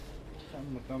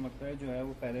मतलब जो है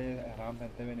वो पहले ihram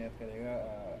पहनते हुए नियत करेगा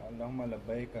अल्लाहुम्मा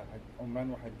लब्बैक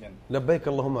उम्रन व हज्जन। लब्बैक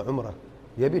अल्लाहुम्मा उम्रा,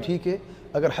 ये भी ठीक है।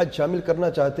 अगर हज शामिल करना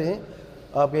चाहते हैं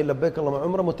आप ये लब्बैक अल्लाहुम्मा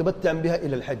उम्रा मुतमत्तिअन बिहा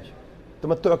इलल हज,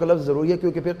 तमत्तु का लफ्ज़ ज़रूरी है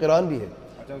क्योंकि फिर क़िरान भी है।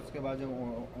 अच्छा, उसके बाद जब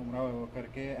उम्रा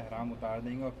करके ihram उतार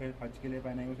देंगे और फिर हज के लिए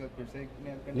पहनेंगे, उसके बाद फिर से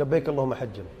नियत करेंगे लब्बैक अल्लाहुम्मा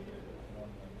हज्जन,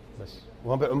 बस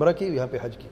वहाँ पे उम्रा की, यहाँ पे हज की।